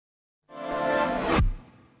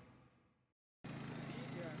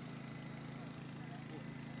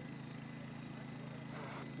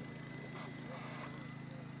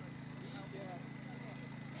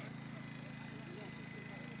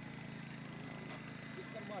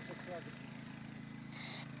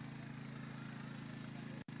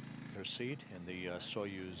Her seat in the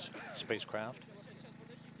Soyuz spacecraft.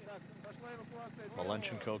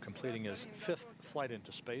 Malenchenko completing his 5th flight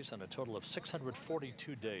into space on a total of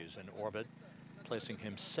 642 days in orbit, placing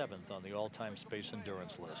him 7th on the all-time space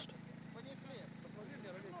endurance list.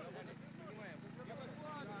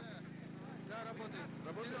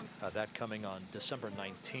 That coming on December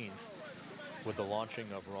 19th with the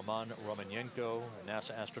launching of Yuri Malenchenko,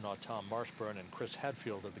 NASA astronaut Tom Marshburn, and Chris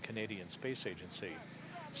Hadfield of the Canadian Space Agency.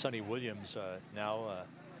 Sunita Williams now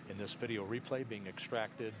in this video replay being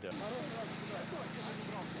extracted.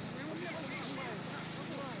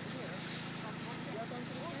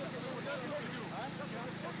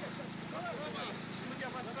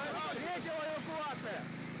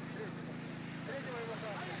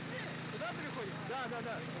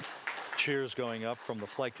 Cheers going up from the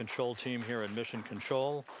flight control team here in Mission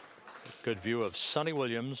Control. Good view of Sunny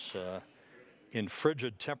Williams in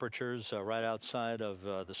frigid temperatures right outside of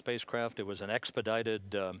the spacecraft. It was an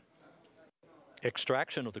expedited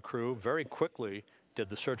extraction of the crew. Very quickly did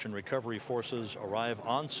the search and recovery forces arrive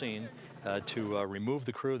on scene to remove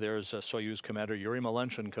the crew. There's Soyuz Commander Yuri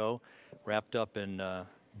Malenchenko wrapped up in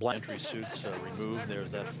black entry suits removed.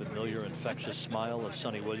 There's that familiar infectious smile of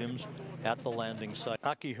Sunny Williams at the landing site.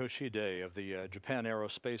 Akihiko Hoshide of the Japan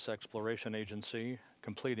Aerospace Exploration Agency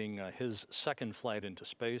completing his 2nd flight into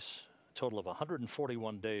space. A total of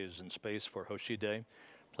 141 days in space for Hoshide,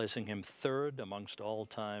 placing him 3rd amongst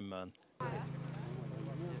all-time